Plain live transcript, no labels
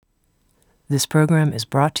This program is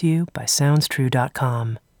brought to you by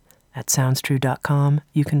SoundsTrue.com. At SoundsTrue.com,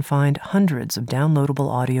 you can find hundreds of downloadable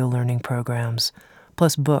audio learning programs,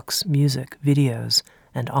 plus books, music, videos,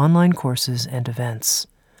 and online courses and events.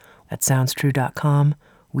 At SoundsTrue.com,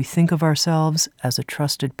 we think of ourselves as a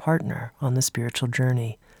trusted partner on the spiritual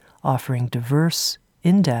journey, offering diverse,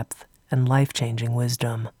 in-depth, and life-changing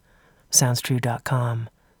wisdom. SoundsTrue.com.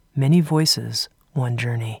 Many voices, one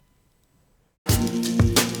journey.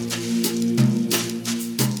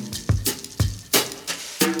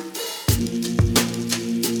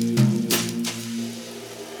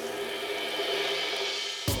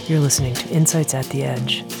 You're listening to Insights at the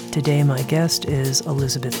Edge. Today, my guest is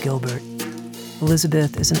Elizabeth Gilbert.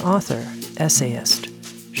 Elizabeth is an author, essayist,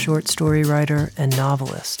 short story writer, and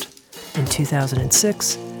novelist. In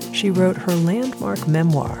 2006, she wrote her landmark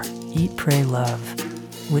memoir, Eat, Pray, Love,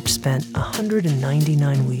 which spent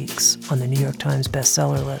 199 weeks on the New York Times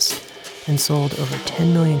bestseller list and sold over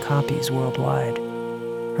 10 million copies worldwide.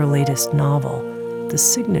 Her latest novel, The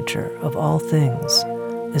Signature of All Things,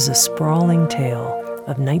 is a sprawling tale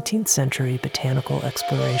of 19th century botanical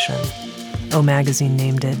exploration. Oprah Magazine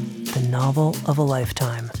named it the novel of a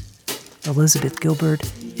lifetime. Elizabeth Gilbert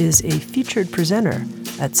is a featured presenter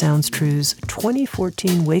at SoundsTrue's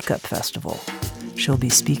 2014 Wake Up Festival. She'll be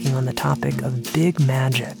speaking on the topic of big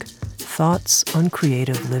magic, thoughts on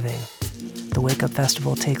creative living. The Wake Up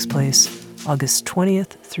Festival takes place August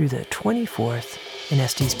 20th through the 24th in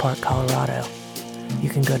Estes Park, Colorado. You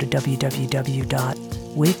can go to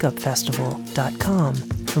www.wakeupfestival.com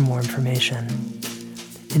for more information.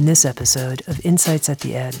 In this episode of Insights at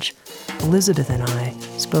the Edge, Elizabeth and I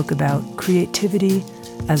spoke about creativity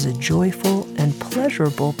as a joyful and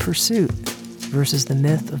pleasurable pursuit versus the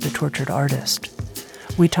myth of the tortured artist.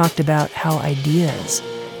 We talked about how ideas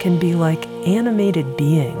can be like animated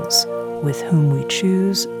beings with whom we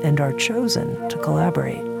choose and are chosen to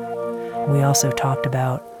collaborate. We also talked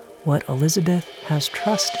about what Elizabeth has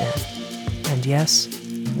trust in, and yes,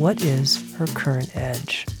 what is her current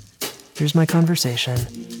edge. Here's my conversation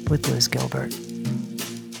with Liz Gilbert.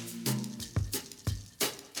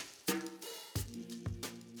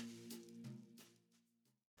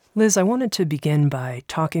 Liz, I wanted to begin by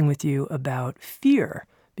talking with you about fear,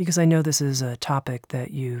 because I know this is a topic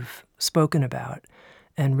that you've spoken about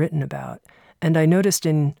and written about. And I noticed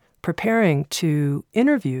in preparing to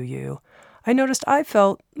interview you, I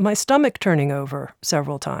felt my stomach turning over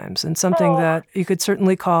several times, and something that you could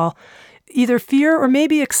certainly call either fear or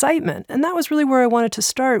maybe excitement. And that was really where I wanted to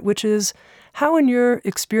start, which is how in your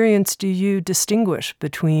experience do you distinguish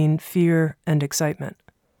between fear and excitement?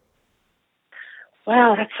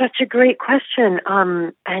 Wow, that's such a great question.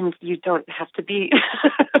 And you don't have to be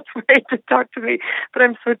afraid to talk to me, but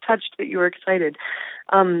I'm so touched that you were excited.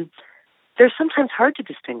 They're sometimes hard to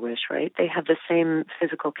distinguish, right? They have the same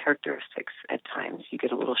physical characteristics at times. You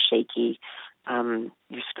get a little shaky,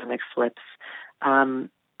 your stomach flips.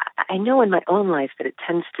 I know in my own life that it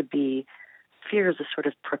tends to be fear is a sort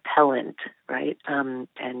of propellant, right? And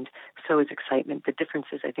so is excitement. The difference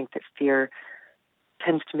is I think that fear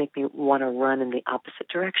tends to make me want to run in the opposite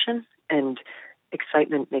direction, and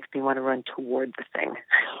excitement makes me want to run toward the thing.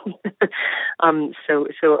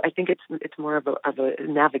 So I think it's more of a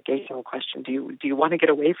navigational question. Do you want to get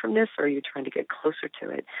away from this, or are you trying to get closer to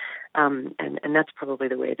it? And that's probably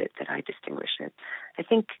the way that I distinguish it. I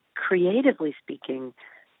think creatively speaking,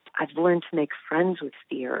 I've learned to make friends with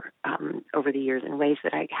fear over the years in ways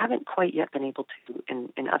that I haven't quite yet been able to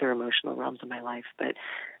in other emotional realms of my life. But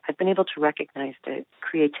I've been able to recognize that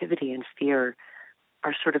creativity and fear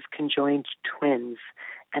are sort of conjoined twins.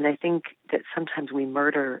 And I think that sometimes we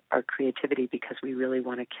murder our creativity because we really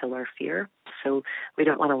want to kill our fear. So we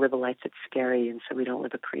don't want to live a life that's scary, and so we don't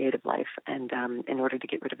live a creative life. And in order to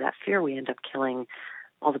get rid of that fear, we end up killing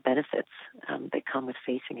all the benefits that come with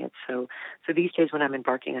facing it. So these days when I'm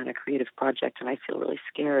embarking on a creative project and I feel really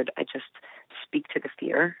scared, I just speak to the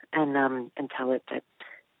fear and tell it that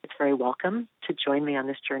it's very welcome to join me on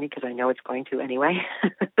this journey, because I know it's going to anyway.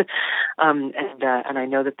 And I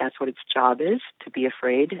know that that's what its job is, to be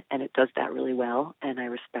afraid, and it does that really well, and I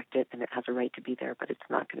respect it, and it has a right to be there, but it's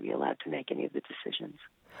not going to be allowed to make any of the decisions.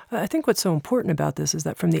 I think what's so important about this is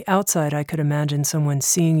that from the outside, I could imagine someone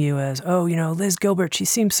seeing you as, Liz Gilbert, she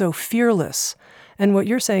seems so fearless. And what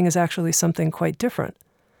you're saying is actually something quite different.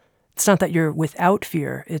 It's not that you're without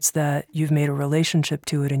fear, it's that you've made a relationship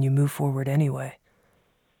to it and you move forward anyway.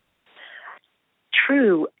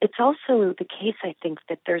 True. It's also the case, I think,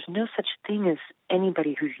 that there's no such thing as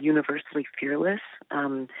anybody who's universally fearless.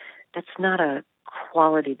 That's not a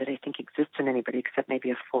quality that I think exists in anybody except maybe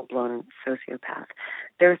a full-blown sociopath.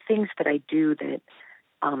 There are things that I do that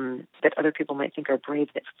that other people might think are brave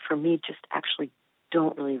that for me just actually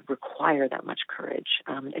don't really require that much courage.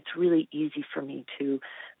 It's really easy for me to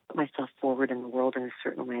put myself forward in the world in a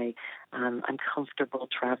certain way. I'm comfortable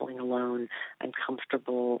traveling alone. I'm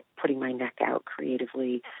comfortable putting my neck out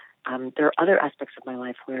creatively. There are other aspects of my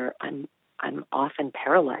life where I'm often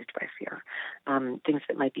paralyzed by fear. Things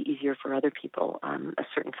that might be easier for other people, a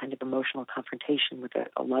certain kind of emotional confrontation with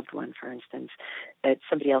a loved one, for instance, that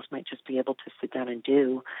somebody else might just be able to sit down and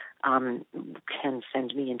do, can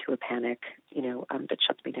send me into a panic, that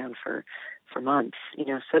shuts me down for months.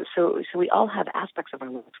 So we all have aspects of our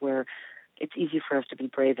lives where it's easy for us to be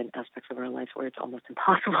brave in aspects of our lives where it's almost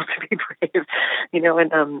impossible to be brave,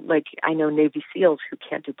 and like I know Navy SEALs who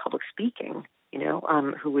can't do public speaking,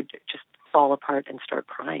 who would just fall apart and start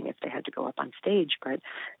crying if they had to go up on stage, but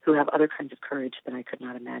who have other kinds of courage that I could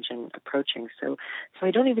not imagine approaching. So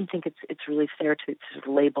I don't even think it's really fair to sort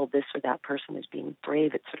of label this or that person as being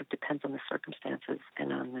brave. It sort of depends on the circumstances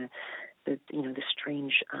and on the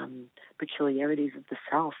strange peculiarities of the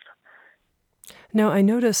self. Now, I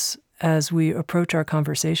notice as we approach our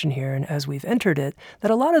conversation here and as we've entered it,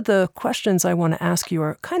 that a lot of the questions I want to ask you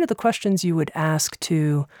are kind of the questions you would ask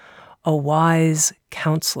to a wise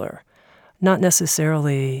counselor, not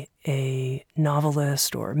necessarily a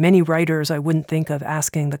novelist or many writers. I wouldn't think of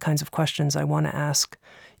asking the kinds of questions I want to ask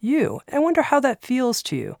you. I wonder how that feels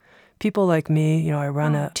to you. People like me, I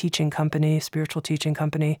run a teaching company, spiritual teaching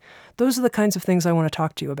company. Those are the kinds of things I want to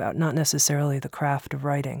talk to you about, not necessarily the craft of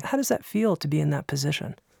writing. How does that feel to be in that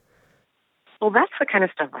position? Well, that's the kind of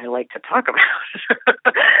stuff I like to talk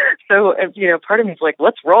about. So, part of me is like,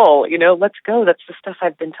 let's roll, let's go. That's the stuff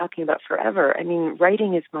I've been talking about forever. I mean,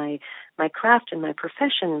 writing is my craft and my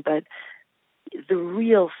profession, but the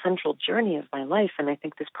real central journey of my life, and I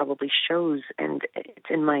think this probably shows, and it's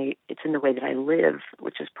in the way that I live,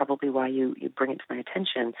 which is probably why you bring it to my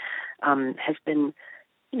attention, has been,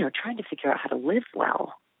 trying to figure out how to live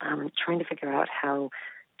well, trying to figure out how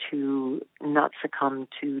to not succumb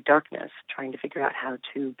to darkness, trying to figure out how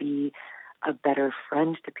to be a better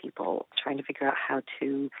friend to people, trying to figure out how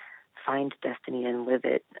to find destiny and live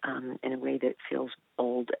it in a way that feels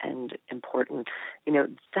bold and important.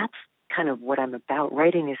 That's kind of what I'm about.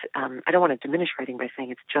 Writing is, I don't want to diminish writing by saying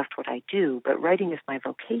it's just what I do, but writing is my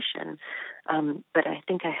vocation. But I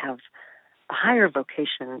think I have a higher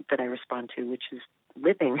vocation that I respond to, which is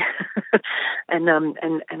living. and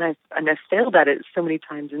I've failed at it so many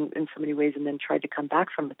times in so many ways, and then tried to come back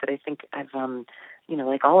from it, that I think I've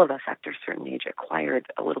like all of us after a certain age, acquired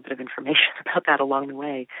a little bit of information about that along the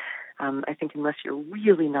way. I think unless you're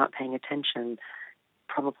really not paying attention,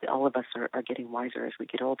 probably all of us are getting wiser as we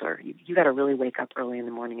get older. You got to really wake up early in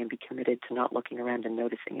the morning and be committed to not looking around and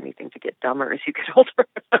noticing anything to get dumber as you get older.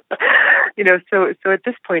 So at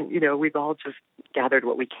this point, we've all just gathered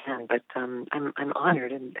what we can. But I'm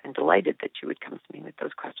honored and delighted that you would come to me with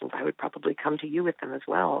those questions. I would probably come to you with them as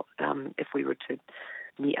well if we were to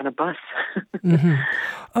meet on a bus. Mm-hmm.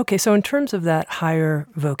 Okay, so in terms of that higher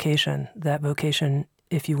vocation, that vocation,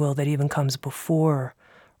 if you will, that even comes before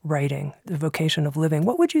writing, the vocation of living,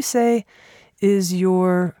 what would you say is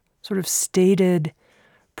your sort of stated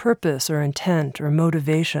purpose or intent or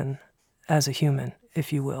motivation as a human,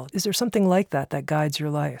 if you will? Is there something like that guides your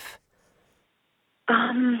life?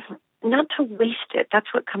 Not to waste it.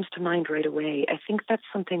 That's what comes to mind right away. I think that's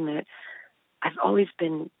something that I've always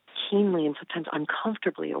been keenly and sometimes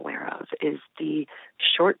uncomfortably aware of, is the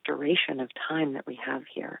short duration of time that we have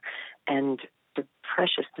here and the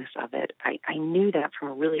preciousness of it. I knew that from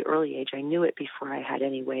a really early age. I knew it before I had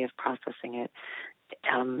any way of processing it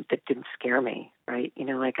that didn't scare me, right?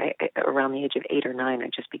 Around the age of 8 or 9, I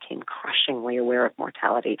just became crushingly aware of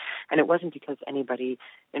mortality. And it wasn't because anybody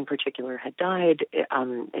in particular had died.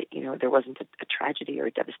 There wasn't a tragedy or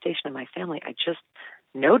a devastation in my family. I just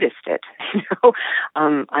noticed it.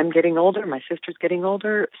 I'm getting older. My sister's getting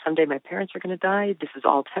older. Someday my parents are going to die. This is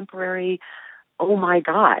all temporary. Oh my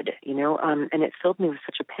God, and it filled me with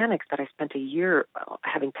such a panic that I spent a year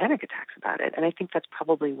having panic attacks about it. And I think that's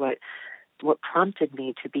probably what prompted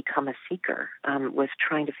me to become a seeker, was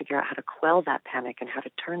trying to figure out how to quell that panic and how to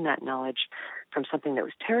turn that knowledge from something that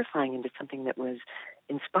was terrifying into something that was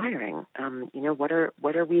inspiring. What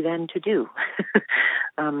are we then to do?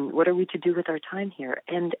 What are we to do with our time here?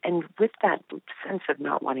 And with that sense of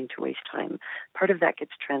not wanting to waste time, part of that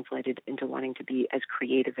gets translated into wanting to be as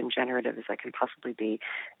creative and generative as I can possibly be.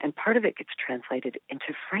 And part of it gets translated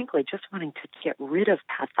into, frankly, just wanting to get rid of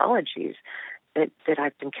pathologies that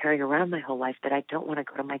I've been carrying around my whole life that I don't want to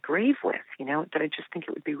go to my grave with, that I just think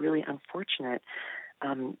it would be really unfortunate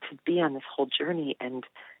to be on this whole journey and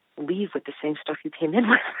leave with the same stuff you came in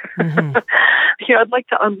with. Mm-hmm. I'd like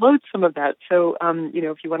to unload some of that. So,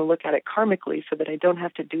 if you want to look at it karmically, so that I don't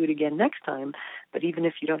have to do it again next time, but even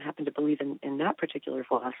if you don't happen to believe in that particular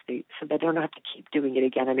philosophy, so that I don't have to keep doing it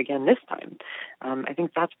again and again this time. I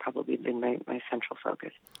think that's probably been my central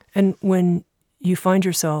focus. And when you find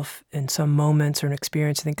yourself in some moments or an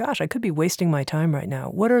experience, you think, gosh, I could be wasting my time right now.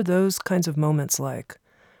 What are those kinds of moments like?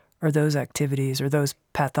 Or those activities or those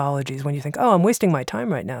pathologies when you think, oh, I'm wasting my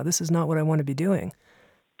time right now. This is not what I want to be doing?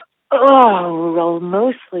 Oh, well,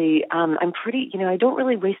 mostly I'm pretty, I don't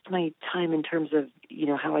really waste my time in terms of,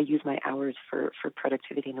 how I use my hours for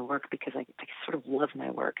productivity in the work, because I sort of love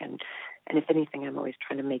my work. And if anything, I'm always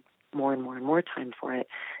trying to make more and more and more time for it.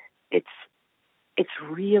 It's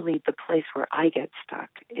really the place where I get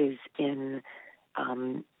stuck is in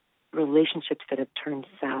relationships that have turned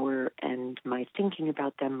sour, and my thinking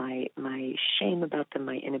about them, my shame about them,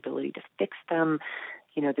 my inability to fix them,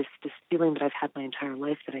 this feeling that I've had my entire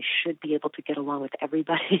life that I should be able to get along with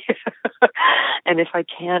everybody. And if I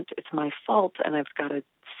can't, it's my fault, and I've got to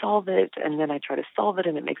solve it. And then I try to solve it,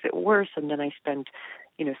 and it makes it worse. And then I spend,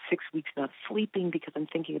 6 weeks not sleeping because I'm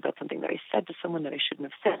thinking about something that I said to someone that I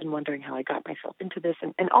shouldn't have said, and wondering how I got myself into this.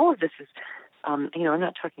 And all of this is, I'm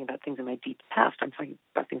not talking about things in my deep past. I'm talking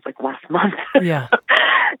about things like last month. Yeah.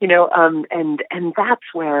 And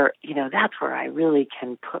that's where, I really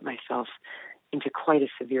can put myself into quite a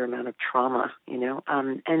severe amount of trauma,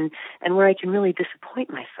 and where I can really disappoint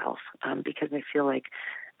myself, because I feel like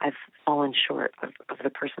I've fallen short of the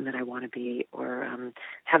person that I want to be, or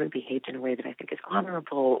haven't behaved in a way that I think is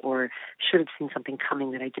honorable, or should have seen something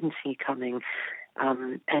coming that I didn't see coming.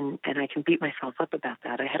 And I can beat myself up about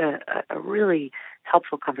that. I had a really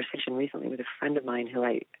helpful conversation recently with a friend of mine who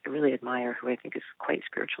I really admire, who I think is quite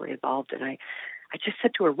spiritually evolved. And I just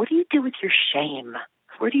said to her, "What do you do with your shame?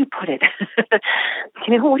 Where do you put it?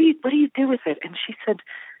 What do you do with it?" And she said,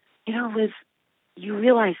 "Liz, you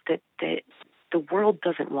realize that the world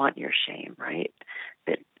doesn't want your shame, right?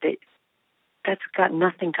 That's got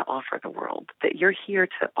nothing to offer the world. That you're here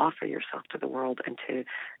to offer yourself to the world and to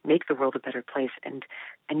make the world a better place. And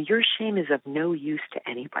your shame is of no use to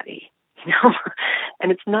anybody."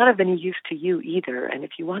 And it's not of any use to you either. And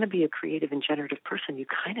if you want to be a creative and generative person, you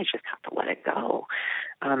kind of just have to let it go.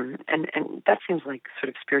 And that seems like sort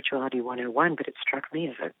of spirituality 101, but it struck me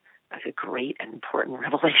as a great and important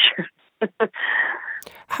revelation.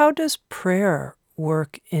 How does prayer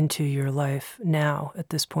work into your life now, at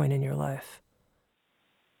this point in your life?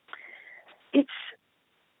 It's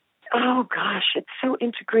so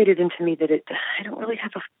integrated into me that I don't really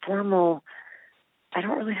have a formal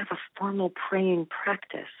praying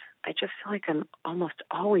practice. I just feel like I'm almost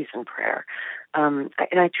always in prayer. And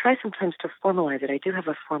I try sometimes to formalize it. I do have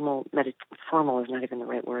a formal is not even the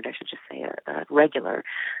right word. I should just say a regular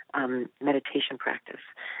meditation practice.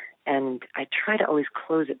 And I try to always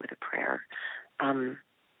close it with a prayer.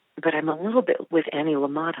 But I'm a little bit with Annie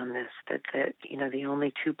Lamott on this, that the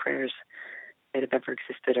only two prayers that have ever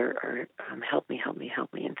existed are help me, help me,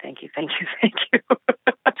 help me, and thank you, thank you, thank you.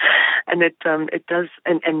 And it does,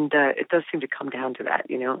 and it does seem to come down to that,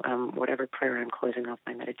 whatever prayer I'm closing off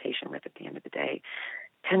my meditation with at the end of the day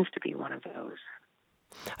tends to be one of those.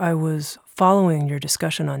 I was following your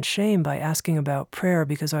discussion on shame by asking about prayer,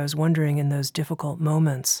 because I was wondering in those difficult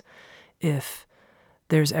moments if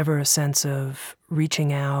there's ever a sense of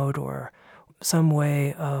reaching out or some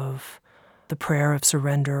way of the prayer of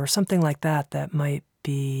surrender or something like that might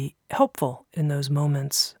be helpful in those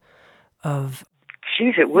moments of...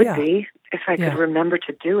 Geez, it would be if I could Yeah. remember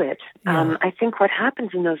to do it. Yeah. I think what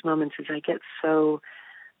happens in those moments is I get so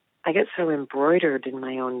embroidered in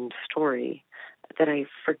my own story that I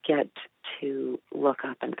forget to look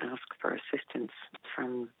up and ask for assistance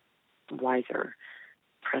from wiser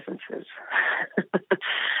presences.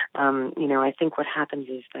 I think what happens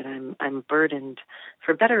is that I'm burdened,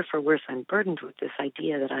 for better or for worse, I'm burdened with this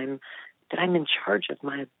idea that I'm in charge of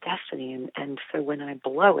my destiny, and so when I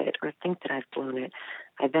blow it or think that I've blown it,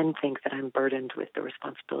 I then think that I'm burdened with the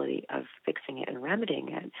responsibility of fixing it and remedying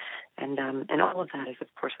it, and all of that is, of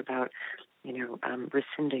course, about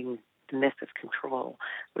rescinding the myth of control,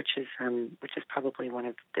 which is probably one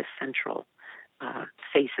of the central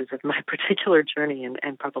phases of my particular journey,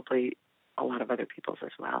 and probably a lot of other people's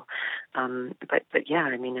as well. But yeah,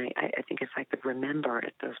 I mean, I think if I could remember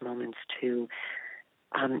at those moments to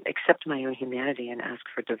accept my own humanity and ask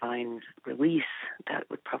for divine release, that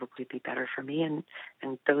would probably be better for me and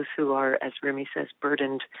those who are, as Rumi says,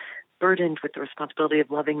 burdened with the responsibility of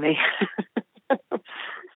loving me.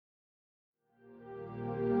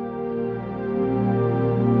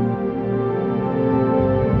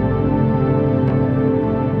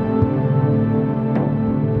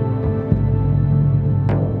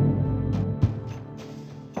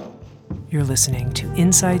 You're listening to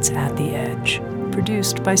Insights at the Edge,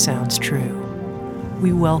 produced by Sounds True.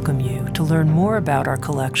 We welcome you to learn more about our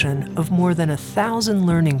collection of more than 1,000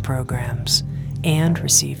 learning programs and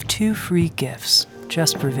receive 2 free gifts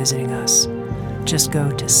just for visiting us. Just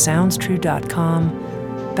go to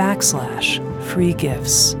soundstrue.com/free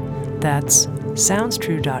gifts. That's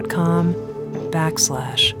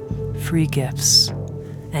soundstrue.com/free gifts.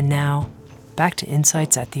 And now, back to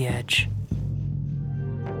Insights at the Edge.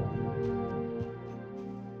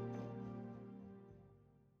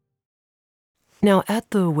 Now, at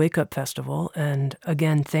the Wake Up Festival, and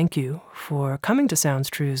again, thank you for coming to Sounds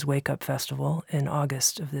True's Wake Up Festival in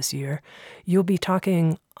August of this year, you'll be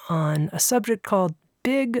talking on a subject called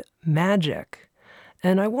Big Magic.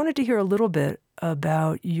 And I wanted to hear a little bit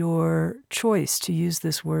about your choice to use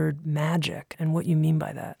this word magic and what you mean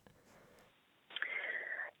by that.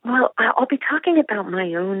 Well, I'll be talking about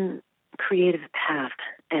my own creative path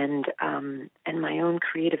and my own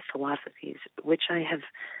creative philosophies, which I have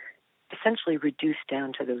essentially reduced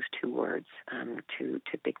down to those 2 words, to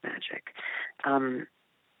big magic. And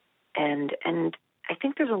I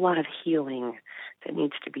think there's a lot of healing that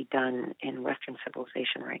needs to be done in Western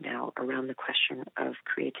civilization right now around the question of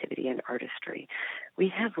creativity and artistry. We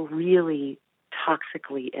have really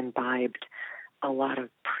toxically imbibed a lot of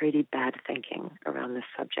pretty bad thinking around this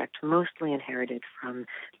subject, mostly inherited from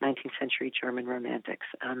 19th century German romantics.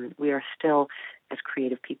 We are still, as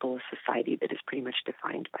creative people, a society that is pretty much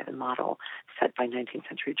defined by the model set by 19th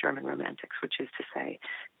century German romantics, which is to say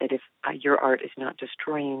that if your art is not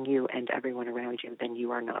destroying you and everyone around you, then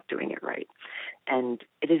you are not doing it right. And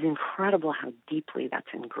it is incredible how deeply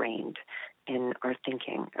that's ingrained in our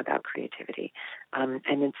thinking about creativity.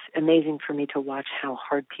 And it's amazing for me to watch how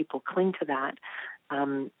hard people cling to that,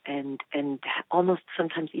 and almost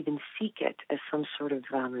sometimes even seek it as some sort of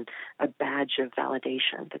a badge of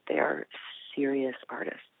validation that they are serious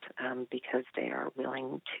artists, because they are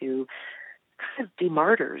willing to kind of be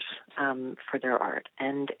martyrs for their art.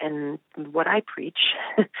 And what I preach,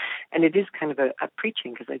 and it is kind of a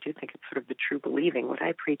preaching because I do think it's sort of the true believing, what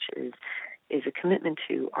I preach is a commitment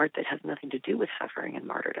to art that has nothing to do with suffering and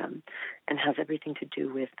martyrdom, and has everything to do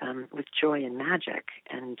with joy and magic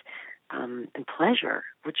and pleasure,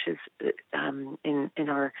 which is in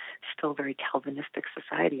our still very Calvinistic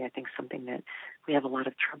society, I think something that we have a lot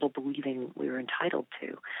of trouble believing we are entitled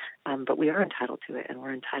to, but we are entitled to it, and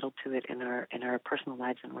we're entitled to it in our personal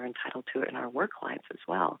lives, and we're entitled to it in our work lives as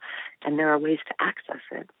well. And there are ways to access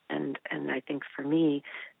it, and I think for me,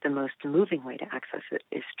 the most moving way to access it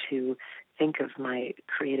is to think of my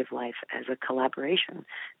creative life as a collaboration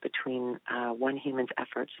between one human's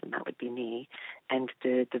efforts, and that would be me, and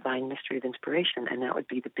the divine mystery of inspiration, and that would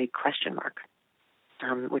be the big question mark,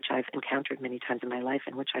 which I've encountered many times in my life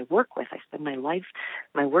and which I work with. I spend my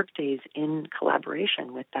work days in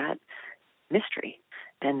collaboration with that mystery.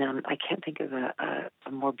 And I can't think of a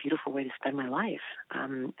more beautiful way to spend my life,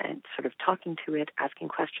 and sort of talking to it, asking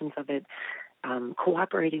questions of it,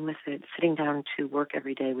 cooperating with it, sitting down to work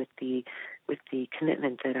every day with the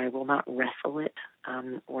commitment that I will not wrestle it,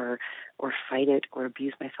 or fight it or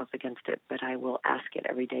abuse myself against it, but I will ask it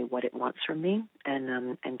every day what it wants from me,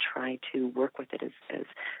 and try to work with it as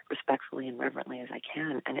respectfully and reverently as I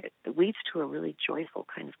can, and it leads to a really joyful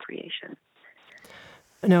kind of creation.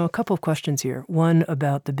 Now, a couple of questions here. One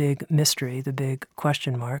about the big mystery, the big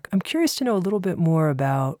question mark. I'm curious to know a little bit more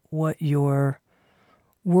about what your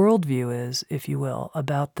worldview is, if you will,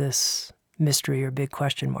 about this mystery or big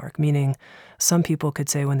question mark. Meaning, some people could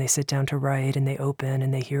say when they sit down to write and they open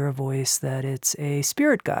and they hear a voice that it's a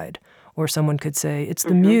spirit guide, or someone could say it's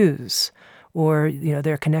the muse, or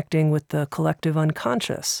they're connecting with the collective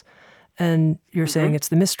unconscious. And you're saying it's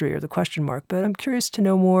the mystery or the question mark. But I'm curious to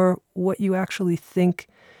know more what you actually think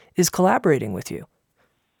is collaborating with you.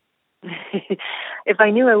 If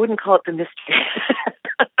I knew, I wouldn't call it the mystery.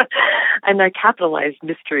 And I capitalize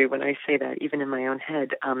mystery when I say that, even in my own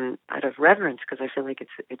head, out of reverence, because I feel like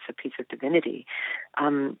it's a piece of divinity.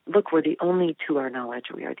 Look, we're the only, to our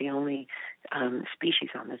knowledge, we are the only species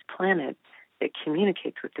on this planet that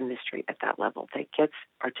communicates with the mystery at that level, that gets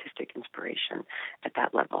artistic inspiration at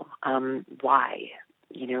that level. Why?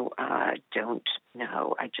 Don't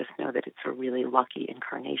know. I just know that it's a really lucky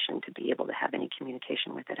incarnation to be able to have any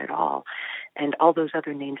communication with it at all. And all those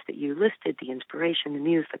other names that you listed, the inspiration, the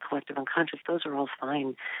muse, the collective unconscious, those are all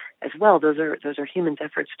fine as well. Those are humans'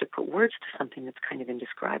 efforts to put words to something that's kind of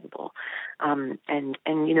indescribable. And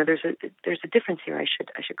there's a difference here. I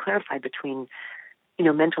should clarify between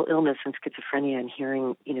mental illness and schizophrenia and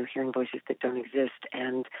hearing voices that don't exist,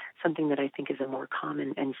 and something that I think is a more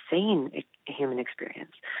common and sane human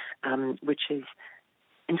experience, which is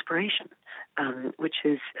inspiration, which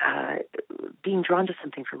is being drawn to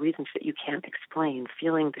something for reasons that you can't explain,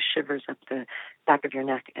 feeling the shivers up the back of your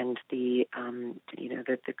neck and the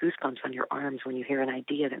goosebumps on your arms when you hear an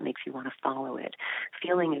idea that makes you want to follow it,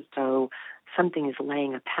 feeling as though something is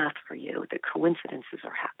laying a path for you, that coincidences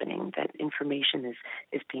are happening, that information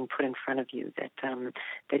is being put in front of you, that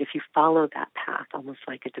if you follow that path, almost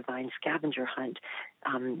like a divine scavenger hunt,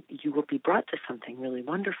 you will be brought to something really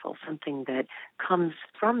wonderful, something that comes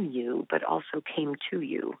from you, but also came to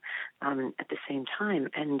you at the same time.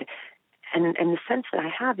 And the sense that I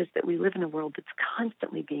have is that we live in a world that's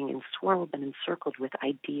constantly being enswirled and encircled with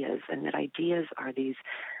ideas, and that ideas are these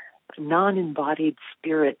non-embodied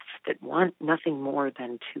spirits that want nothing more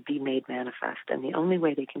than to be made manifest. And the only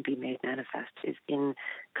way they can be made manifest is in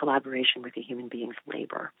collaboration with a human being's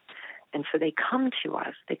labor. And so they come to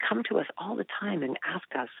us all the time and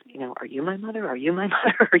ask us, are you my mother? Are you my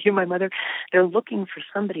mother? Are you my mother? They're looking for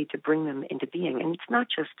somebody to bring them into being. And it's not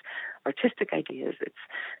just artistic ideas, it's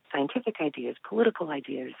scientific ideas, political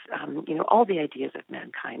ideas, all the ideas of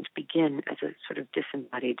mankind begin as a sort of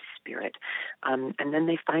disembodied spirit. And then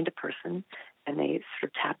they find a person and they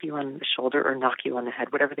sort of tap you on the shoulder or knock you on the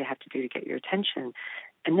head, whatever they have to do to get your attention.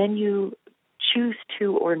 And then you choose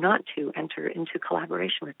to or not to enter into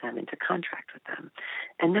collaboration with them, into contract with them.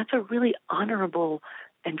 And that's a really honorable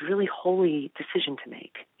and really holy decision to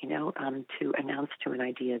make, to announce to an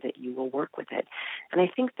idea that you will work with it. And I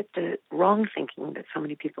think that the wrong thinking that so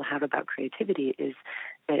many people have about creativity is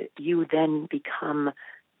that you then become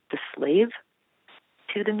the slave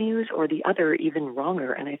to the muse, or the other, even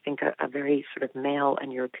wronger, and I think a very sort of male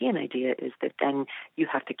and European idea is that then you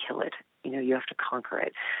have to kill it, you have to conquer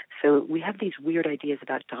it. So we have these weird ideas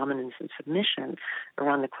about dominance and submission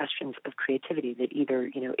around the questions of creativity, that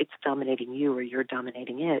either, it's dominating you or you're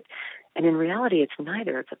dominating it. And in reality, it's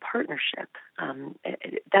neither. It's a partnership.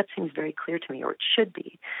 That seems very clear to me, or it should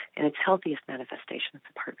be. In its healthiest manifestation, it's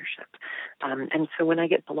a partnership. And so when I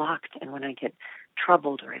get blocked and when I get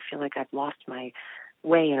troubled, or I feel like I've lost my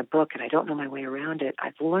way in a book and I don't know my way around it,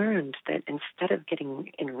 I've learned that instead of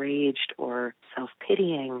getting enraged or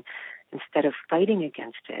self-pitying, instead of fighting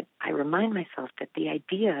against it, I remind myself that the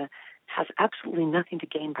idea has absolutely nothing to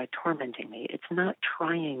gain by tormenting me. It's not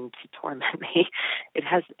trying to torment me.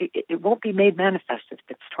 It won't be made manifest if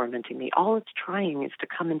it's tormenting me. All it's trying is to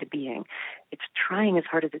come into being. It's trying as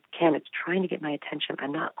hard as it can. It's trying to get my attention.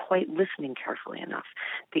 I'm not quite listening carefully enough.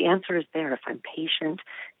 The answer is there. If I'm patient,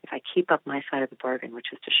 if I keep up my side of the bargain,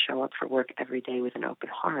 which is to show up for work every day with an open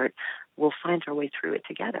heart, we'll find our way through it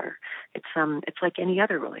together. It's like any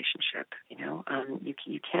other relationship.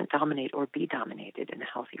 You can't dominate or be dominated in a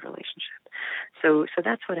healthy relationship. So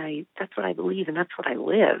that's what I believe, and that's what I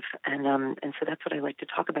live, and so that's what I like to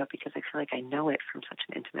talk about, because I feel like I know it from such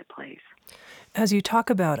an intimate place. As you talk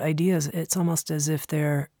about ideas, it's almost as if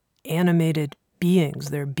they're animated beings.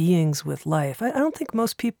 They're beings with life. I don't think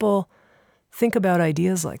most people think about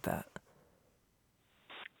ideas like that.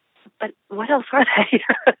 But what else are they?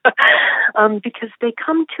 Because they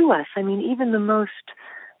come to us. I mean, even the most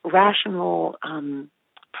rational,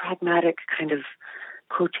 pragmatic kind of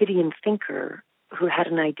quotidian thinker who had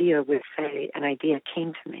an idea would say, an idea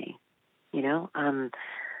came to me. We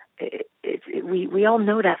all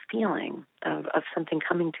know that feeling of something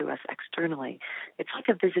coming to us externally. It's like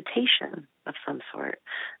a visitation of some sort.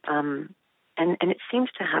 And it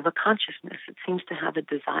seems to have a consciousness. It seems to have a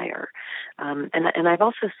desire. And I've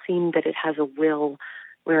also seen that it has a will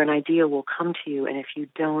where an idea will come to you, and if you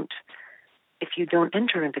don't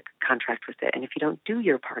enter into contract with it, and if you don't do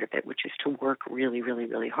your part of it, which is to work really, really,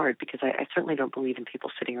 really hard, because I certainly don't believe in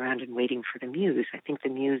people sitting around and waiting for the muse. I think the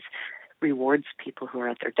muse rewards people who are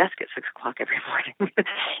at their desk at 6 o'clock every morning.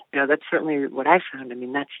 That's certainly what I found. I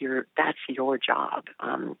mean, that's your job,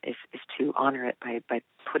 is to honor it by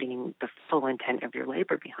putting the full intent of your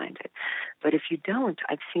labor behind it. But if you don't,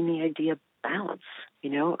 I've seen the idea bounce,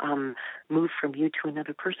 move from you to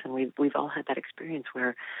another person. We've all had that experience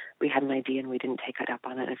where we had an idea and we didn't take it up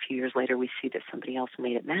on it. And a few years later, we see that somebody else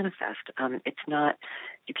made it manifest. It's not,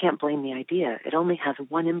 you can't blame the idea. It only has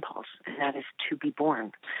one impulse, and that is to be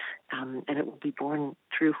born. And it will be born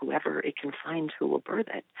through whoever it can find who will birth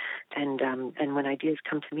it. And when ideas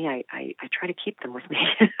come to me, I try to keep them with me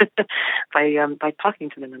by talking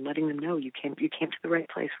to them and letting them know, you came to the right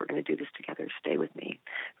place. We're going to do this together. Stay with me.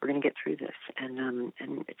 We're going to get through this. And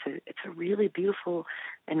it's a really beautiful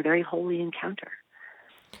and very holy encounter.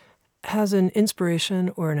 Has an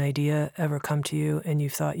inspiration or an idea ever come to you and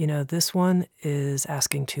you've thought, this one is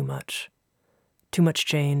asking too much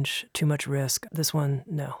change, too much risk. This one,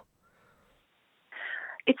 no.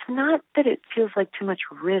 It's not that it feels like too much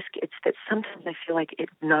risk. It's that sometimes I feel like it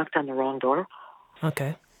knocked on the wrong door.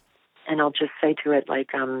 Okay. And I'll just say to it,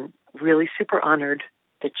 like, I'm really super honored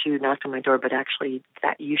that you knocked on my door, but actually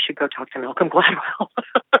that you should go talk to Malcolm Gladwell.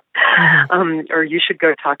 Or you should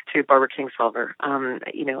go talk to Barbara Kingsolver.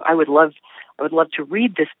 I would love to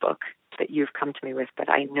read this book that you've come to me with, but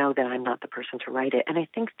I know that I'm not the person to write it. And I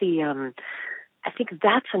think I think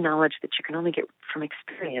that's a knowledge that you can only get from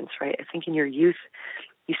experience, right? I think in your youth,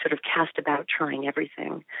 you sort of cast about trying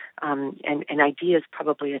everything. And ideas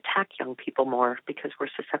probably attack young people more because we're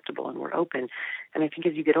susceptible and we're open. And I think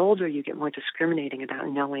as you get older, you get more discriminating about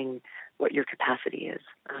knowing what your capacity is.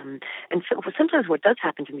 And so sometimes what does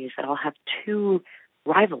happen to me is that I'll have two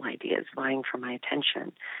rival ideas vying for my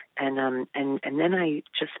attention. And then I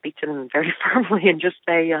just speak to them very firmly and just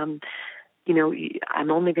say,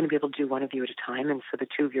 I'm only going to be able to do one of you at a time, and so the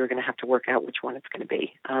two of you are going to have to work out which one it's going to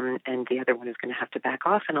be, and the other one is going to have to back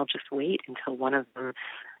off, and I'll just wait until one of them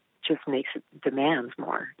just demands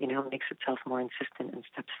more, makes itself more insistent and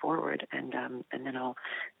steps forward, and then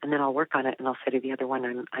I'll work on it, and I'll say to the other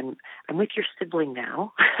one, I'm with your sibling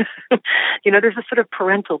now. There's a sort of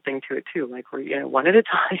parental thing to it too, like we're one at a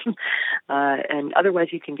time, and otherwise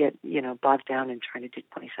you can get bogged down in trying to do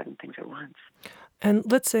 27 things at once. And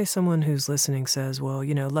let's say someone who's listening says, well,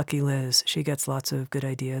 lucky Liz, she gets lots of good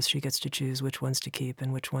ideas. She gets to choose which ones to keep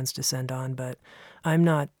and which ones to send on, but I'm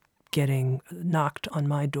not getting knocked on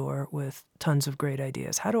my door with tons of great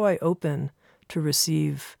ideas. How do I open to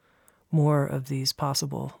receive more of these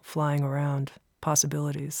possible flying around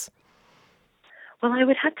possibilities? Well, I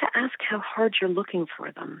would have to ask how hard you're looking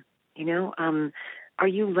for them. Are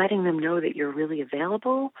you letting them know that you're really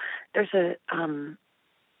available? You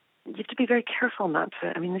have to be very careful not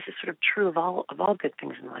to. I mean, this is sort of true of all good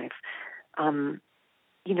things in life.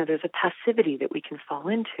 There's a passivity that we can fall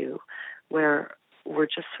into, where we're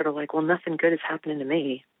just sort of like, well, nothing good is happening to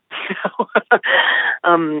me.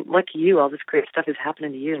 Lucky you, all this great stuff is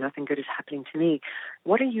happening to you. Nothing good is happening to me.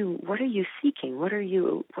 What are you seeking? What are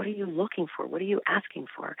you looking for? What are you asking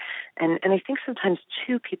for? And I think sometimes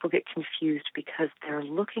too people get confused because they're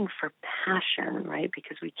looking for passion, right?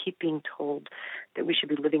 Because we keep being told that we should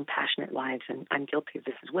be living passionate lives, and I'm guilty of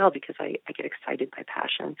this as well because I get excited by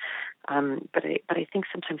passion. But I think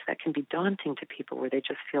sometimes that can be daunting to people where they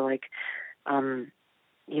just feel like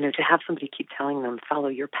to have somebody keep telling them, follow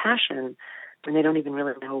your passion, when they don't even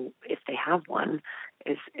really know if they have one,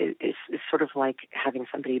 is sort of like having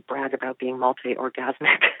somebody brag about being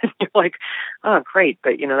multi-orgasmic. You're like, oh, great,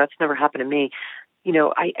 but, that's never happened to me.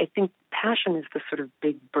 I think passion is the sort of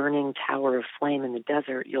big burning tower of flame in the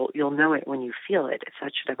desert. You'll know it when you feel it. If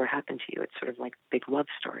that should ever happen to you, it's sort of like a big love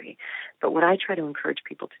story. But what I try to encourage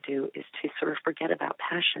people to do is to sort of forget about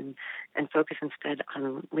passion and focus instead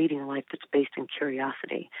on leading a life that's based in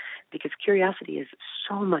curiosity, because curiosity is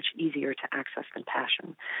so much easier to access than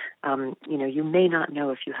passion. You may not know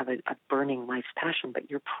if you have a burning life's passion, but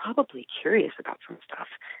you're probably curious about some stuff.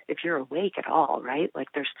 If you're awake at all, right? Like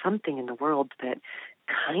there's something in the world that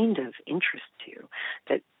kind of interests you,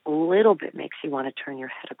 that a little bit makes you want to turn your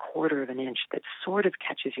head a quarter of an inch, that sort of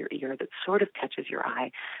catches your ear, that sort of catches your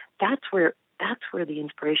eye. That's where the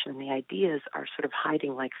inspiration and the ideas are sort of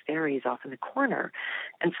hiding like fairies off in the corner.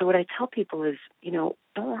 And so what I tell people is, don't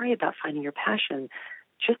worry about finding your passion.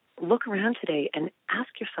 Just look around today and ask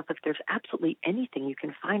yourself if there's absolutely anything you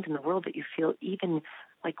can find in the world that you feel even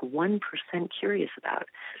like 1% curious about,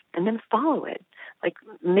 and then follow it. Like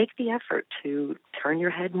make the effort to turn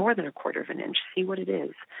your head more than a quarter of an inch, see what it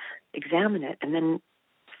is, examine it, and then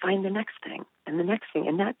find the next thing and the next thing.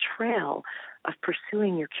 And that trail of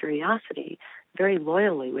pursuing your curiosity very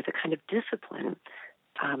loyally with a kind of discipline,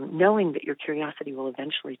 knowing that your curiosity will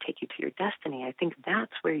eventually take you to your destiny, I think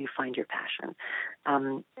that's where you find your passion.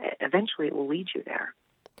 Eventually it will lead you there.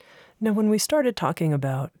 Now, when we started talking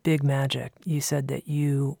about big magic, you said that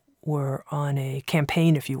you were on a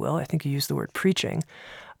campaign, if you will, I think you used the word preaching,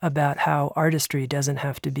 about how artistry doesn't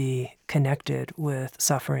have to be connected with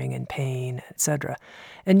suffering and pain, etc.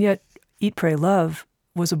 And yet, Eat, Pray, Love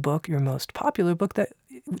was a book, your most popular book, that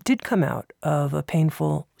did come out of a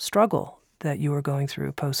painful struggle that you were going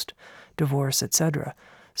through post-divorce, etc.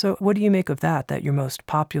 So what do you make of that your most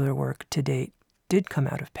popular work to date did come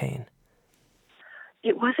out of pain?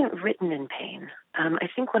 It wasn't written in pain. I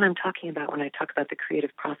think when I talk about the creative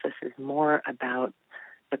process, is more about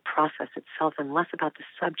the process itself and less about the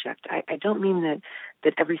subject. I don't mean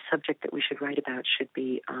that every subject that we should write about should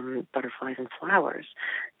be butterflies and flowers.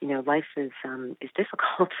 Life is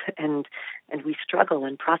difficult, and we struggle,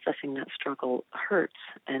 and processing that struggle hurts,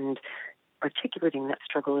 and articulating that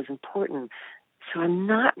struggle is important. So I'm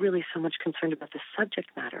not really so much concerned about the subject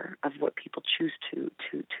matter of what people choose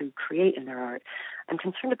to create in their art. I'm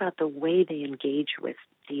concerned about the way they engage with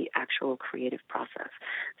the actual creative process.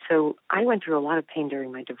 So I went through a lot of pain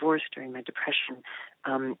during my divorce, during my depression,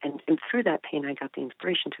 and through that pain I got the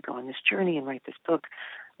inspiration to go on this journey and write this book.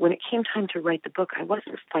 When it came time to write the book, I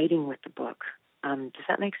wasn't fighting with the book. Does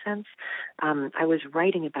that make sense? I was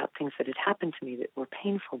writing about things that had happened to me that were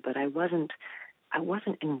painful, but I wasn't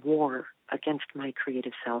in war against my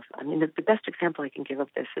creative self. I mean, the best example I can give of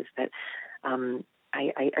this is that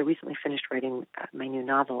I recently finished writing my new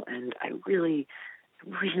novel, and I really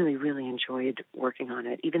enjoyed working on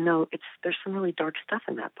it, even though there's some really dark stuff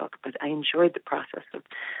in that book, but I enjoyed the process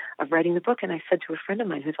of writing the book. And I said to a friend of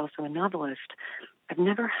mine who's also a novelist, I've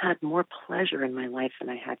never had more pleasure in my life than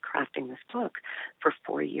I had crafting this book for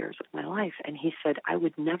 4 years of my life. And he said, I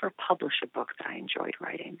would never publish a book that I enjoyed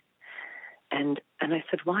writing. And I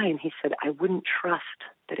said, why? And he said, I wouldn't trust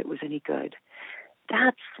that it was any good.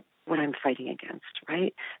 That's what I'm fighting against,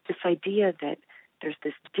 right? This idea that there's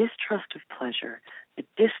this distrust of pleasure, a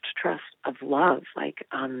distrust of love. I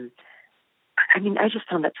just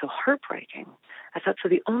found that so heartbreaking. I thought, so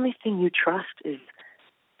the only thing you trust is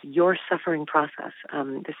your suffering process.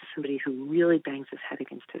 This is somebody who really bangs his head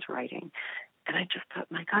against his writing. And I just thought,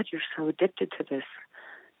 my God, you're so addicted to this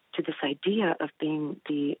idea of being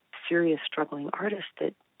the serious, struggling artist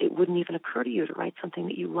that it wouldn't even occur to you to write something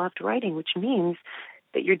that you loved writing, which means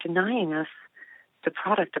that you're denying us the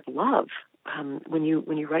product of love. When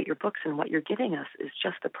you write your books, and what you're giving us is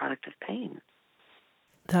just the product of pain.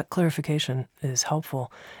 That clarification is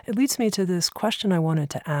helpful. It leads me to this question I wanted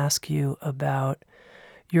to ask you about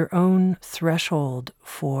your own threshold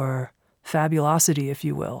for fabulosity, if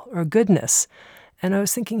you will, or goodness. And I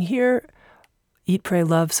was thinking here, Eat, Pray,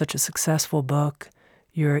 Love, such a successful book.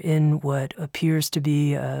 You're in what appears to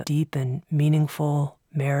be a deep and meaningful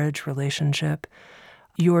marriage relationship.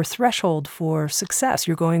 Your threshold for success,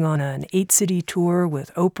 you're going on an 8-city tour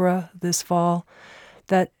with Oprah this fall,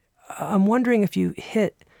 that I'm wondering if you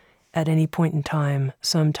hit at any point in time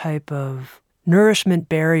some type of nourishment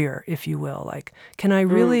barrier, if you will. Like, can I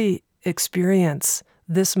really experience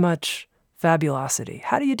this much fabulosity?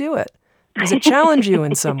 How do you do it? Does it challenge you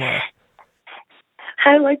in some way?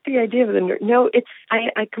 I like the idea of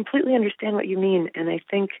I completely understand what you mean, and I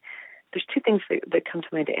think there's two things that come to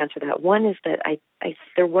mind to answer that. One is that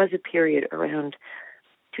there was a period around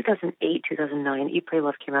 2008, 2009. Eat, Pray,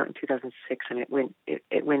 Love came out in 2006, and it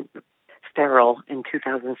went feral in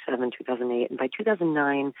 2007, 2008, and by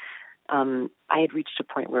 2009, I had reached a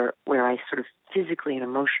point where I sort of physically and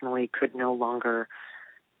emotionally could no longer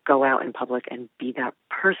go out in public and be that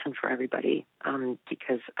person for everybody,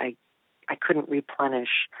 because I couldn't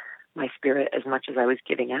replenish my spirit as much as I was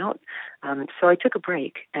giving out. So I took a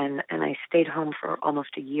break, and I stayed home for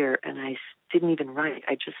almost a year, and I didn't even write.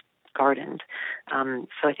 I just gardened.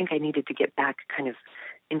 So I think I needed to get back kind of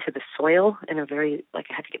into the soil in a very, I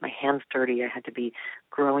had to get my hands dirty. I had to be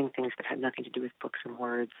growing things that had nothing to do with books and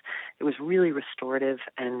words. It was really restorative,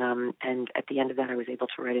 and at the end of that, I was able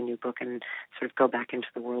to write a new book and sort of go back into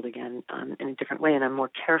the world again in a different way. And I'm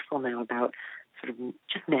more careful now about sort of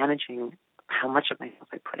just managing how much of myself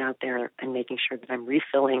I put out there and making sure that I'm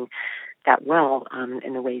refilling that well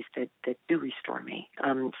in the ways that do restore me.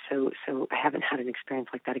 So I haven't had an experience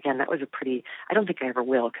like that again. That was I don't think I ever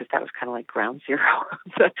will, because that was kind of like ground zero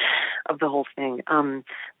of the whole thing.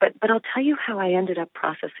 But I'll tell you how I ended up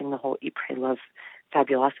processing the whole Eat, Pray, Love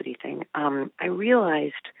fabulosity thing. I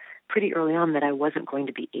realized pretty early on that I wasn't going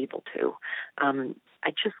to be able to.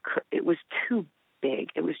 It was too big.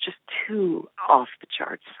 It was just too off the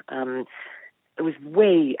charts. It was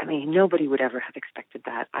nobody would ever have expected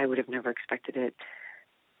that. I would have never expected it.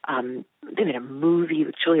 They made a movie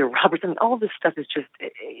with Julia Roberts, and all this stuff is just,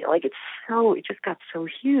 it just got so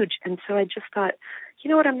huge. And so I just thought, you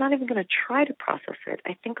know what, I'm not even going to try to process it.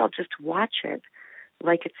 I think I'll just watch it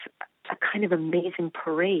like it's a kind of amazing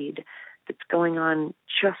parade that's going on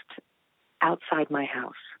just outside my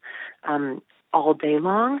house. All day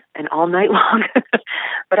long and all night long.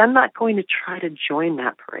 But I'm not going to try to join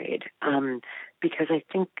that parade because I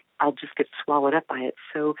think I'll just get swallowed up by it.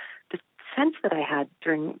 So the sense that I had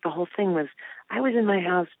during the whole thing was I was in my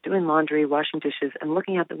house doing laundry, washing dishes, and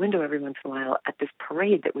looking out the window every once in a while at this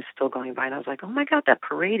parade that was still going by. And I was like, oh my God, that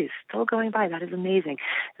parade is still going by. That is amazing.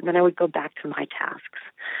 And then I would go back to my tasks.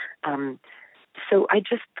 So I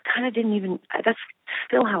just kind of didn't even, that's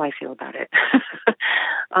still how I feel about it.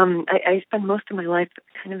 I spend most of my life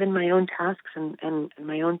kind of in my own tasks and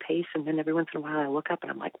my own pace, and then every once in a while I look up and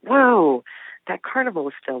I'm like, whoa, that carnival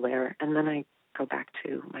is still there. And then I go back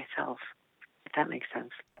to myself. if that makes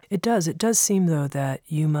sense. It does. It does seem, though, that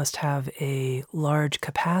you must have a large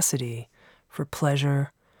capacity for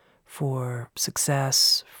pleasure, for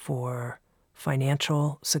success, for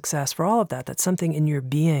financial success, for all of that, that something in your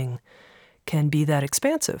being can be that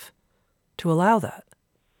expansive to allow that.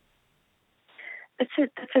 That's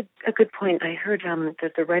a good point. I heard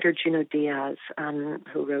that the writer Junot Diaz,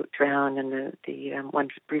 who wrote Drown and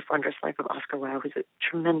the Brief Wondrous Life of Oscar Wilde, who's a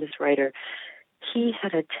tremendous writer, he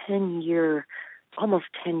had a almost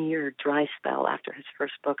 10-year dry spell after his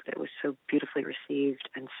first book that was so beautifully received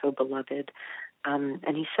and so beloved.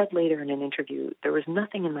 And he said later in an interview, there was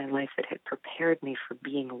nothing in my life that had prepared me for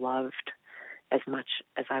being loved as much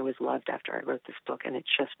as I was loved after I wrote this book, and it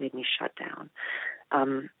just made me shut down.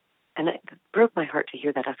 And it broke my heart to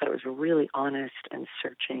hear that. I thought it was a really honest and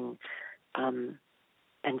searching and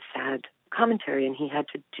sad commentary, and he had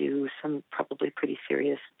to do some probably pretty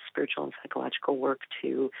serious spiritual and psychological work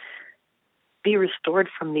to be restored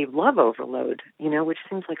from the love overload, which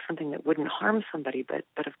seems like something that wouldn't harm somebody, but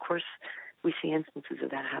of course we see instances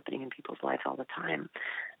of that happening in people's lives all the time.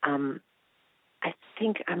 I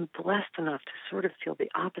think I'm blessed enough to sort of feel the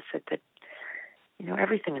opposite, that,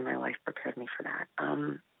 everything in my life prepared me for that.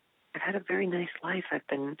 I've had a very nice life. I've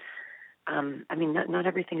been, not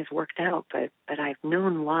everything has worked out, but I've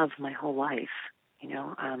known love my whole life,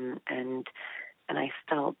 and I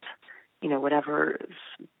felt, whatever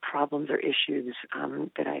problems or issues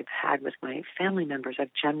that I've had with my family members, I've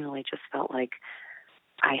generally just felt like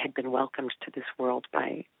I had been welcomed to this world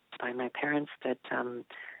by my parents, that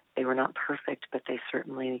they were not perfect, but they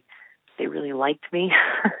really liked me.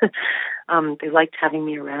 They liked having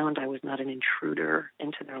me around. I was not an intruder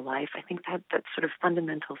into their life. I think that sort of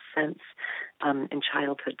fundamental sense in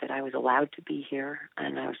childhood that I was allowed to be here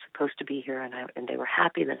and I was supposed to be here, and they were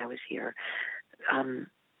happy that I was here,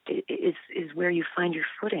 is where you find your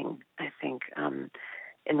footing, I think,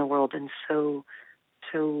 in the world. And so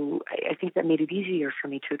I think that made it easier for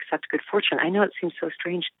me to accept good fortune. I know it seems so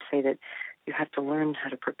strange to say that you have to learn how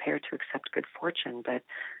to prepare to accept good fortune, but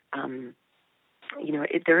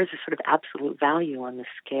there is a sort of absolute value on the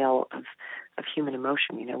scale of human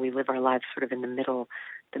emotion. We live our lives sort of in the middle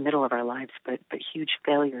of our lives, but huge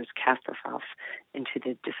failures cast us off into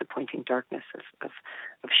the disappointing darkness of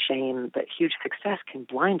shame. But huge success can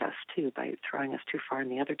blind us too by throwing us too far in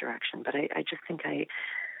the other direction. But I just think I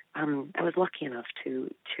was lucky enough to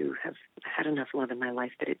have had enough love in my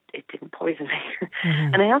life that it didn't poison me.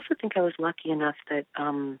 Mm-hmm. And I also think I was lucky enough that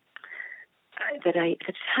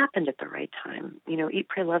it happened at the right time. Eat,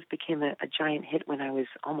 Pray, Love became a giant hit when I was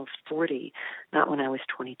almost 40, not when I was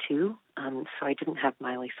 22. So I didn't have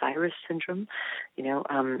Miley Cyrus syndrome.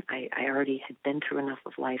 I already had been through enough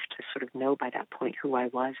of life to sort of know by that point who I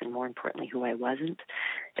was, and more importantly, who I wasn't.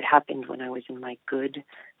 It happened when I was in my good,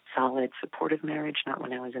 solid, supportive marriage, not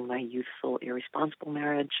when I was in my youthful, irresponsible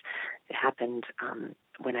marriage. It happened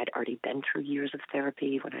when I'd already been through years of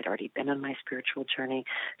therapy, when I'd already been on my spiritual journey.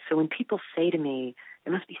 So when people say to me,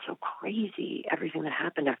 it must be so crazy, everything that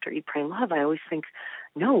happened after Eat, Pray, Love, I always think,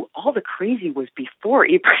 no, all the crazy was before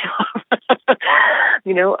Eat, Pray, Love.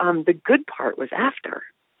 The good part was after.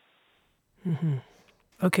 Mm-hmm.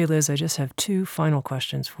 Okay, Liz, I just have two final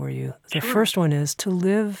questions for you. The Sure. first one is, to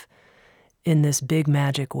live in this big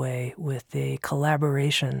magic way with a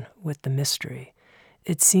collaboration with the mystery,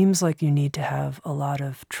 it seems like you need to have a lot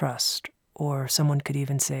of trust, or someone could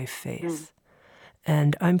even say faith.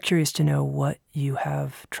 And I'm curious to know what you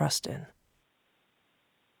have trust in.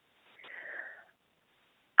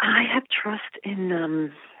 I have trust in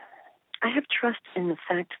the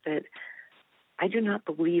fact that I do not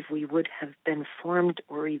believe we would have been formed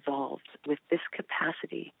or evolved with this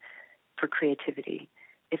capacity for creativity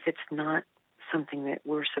if it's not something that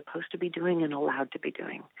we're supposed to be doing and allowed to be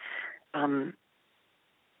doing.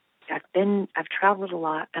 I've traveled a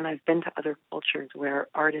lot, and I've been to other cultures where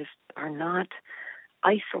artists are not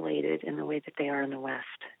isolated in the way that they are in the West,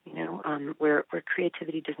 where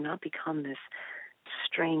creativity does not become this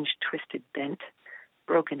strange, twisted, bent,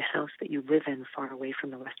 broken house that you live in far away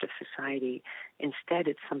from the rest of society. Instead,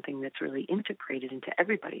 it's something that's really integrated into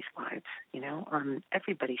everybody's lives.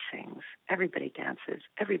 Everybody sings, everybody dances,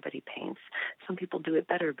 everybody paints. Some people do it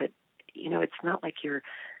better, but it's not like you're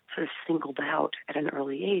sort of singled out at an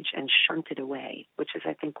early age and shunted away, which is,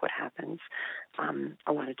 I think, what happens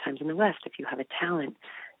a lot of times in the West. If you have a talent,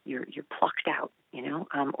 you're plucked out,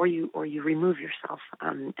 or you remove yourself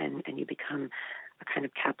and you become a kind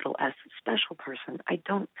of capital S special person.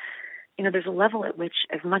 There's a level at which,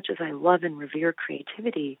 as much as I love and revere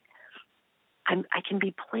creativity, I can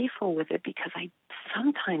be playful with it, because I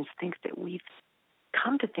sometimes think that we've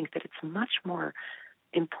come to think that it's much more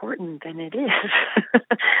important than it is.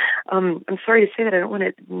 I'm sorry to say that. I don't want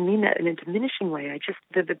to mean that in a diminishing way.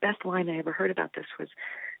 The best line I ever heard about this was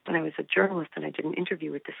when I was a journalist and I did an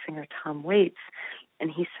interview with the singer Tom Waits,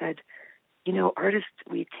 and he said, artists,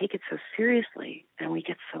 we take it so seriously and we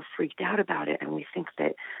get so freaked out about it, and we think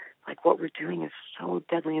that like what we're doing is so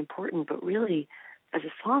deadly important, but really, as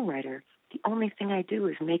a songwriter, the only thing I do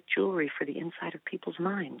is make jewelry for the inside of people's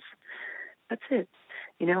minds. That's it.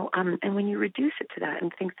 And when you reduce it to that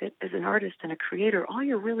and think that as an artist and a creator, all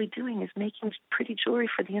you're really doing is making pretty jewelry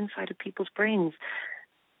for the inside of people's brains,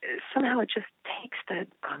 somehow it just takes that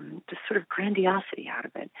sort of grandiosity out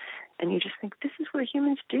of it. And you just think, this is what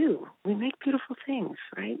humans do. We make beautiful things,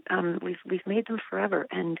 right? We've made them forever.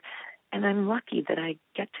 And I'm lucky that I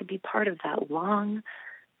get to be part of that long,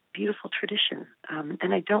 beautiful tradition.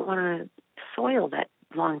 And I don't want to soil that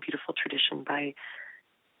long, beautiful tradition by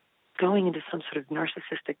going into some sort of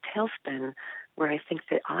narcissistic tailspin where I think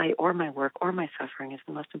that I or my work or my suffering is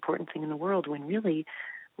the most important thing in the world, when really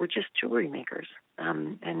we're just jewelry makers,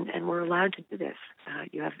 and we're allowed to do this.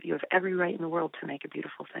 You have every right in the world to make a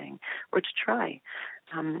beautiful thing or to try,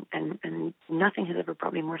 and nothing has ever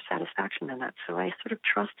brought me more satisfaction than that. So I sort of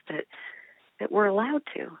trust that we're allowed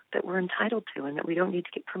to, that we're entitled to, and that we don't need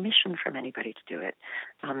to get permission from anybody to do it.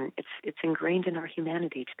 It's ingrained in our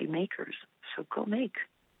humanity to be makers. So go make.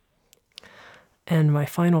 And my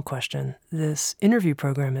final question, this interview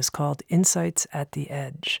program is called Insights at the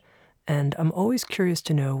Edge. And I'm always curious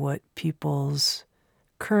to know what people's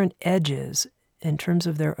current edge is in terms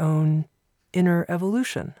of their own inner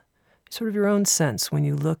evolution, sort of your own sense when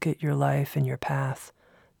you look at your life and your path,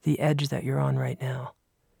 the edge that you're on right now.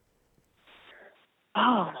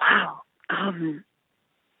 Oh, wow.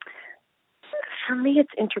 For me,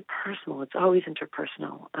 it's interpersonal. It's always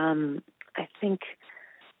interpersonal. I think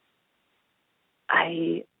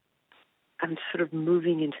I'm sort of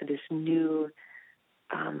moving into this new,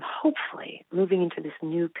 hopefully, moving into this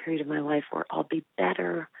new period of my life where I'll be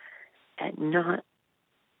better at not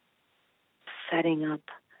setting up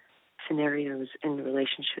scenarios in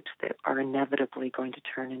relationships that are inevitably going to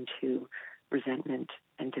turn into resentment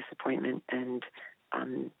and disappointment and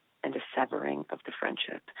a severing of the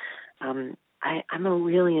friendship. I'm a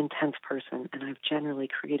really intense person, and I've generally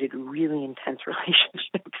created really intense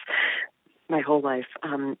relationships my whole life,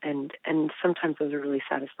 and sometimes those are really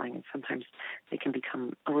satisfying, and sometimes they can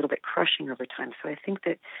become a little bit crushing over time. So I think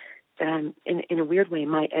that I'm, in a weird way,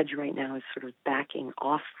 my edge right now is sort of backing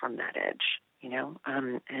off from that edge,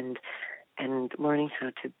 and learning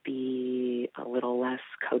how to be a little less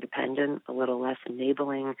codependent, a little less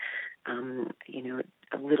enabling, a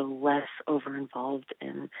little less over-involved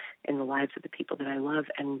in the lives of the people that I love,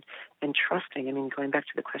 and trusting. I mean, going back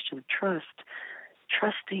to the question of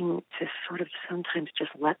trusting to sort of sometimes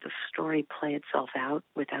just let the story play itself out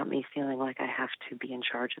without me feeling like I have to be in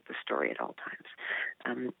charge of the story at all times.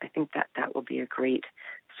 I think that will be a great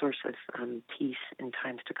source of peace in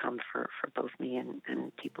times to come for both me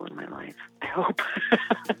and people in my life, I hope.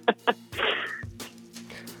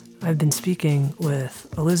 I've been speaking with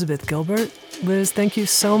Elizabeth Gilbert. Liz, thank you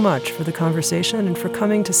so much for the conversation and for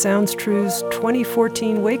coming to Sounds True's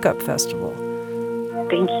 2014 Wake Up Festival.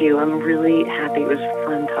 Thank you. I'm really happy. It was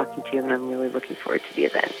fun talking to you, and I'm really looking forward to the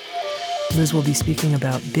event. Liz will be speaking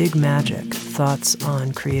about Big Magic, thoughts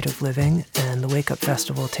on creative living, and the Wake Up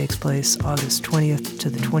Festival takes place August 20th to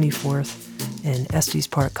the 24th in Estes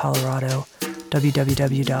Park, Colorado.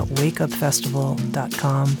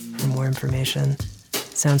 www.wakeupfestival.com for more information.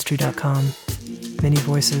 SoundsTrue.com. Many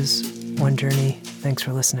voices, one journey. Thanks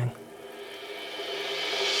for listening.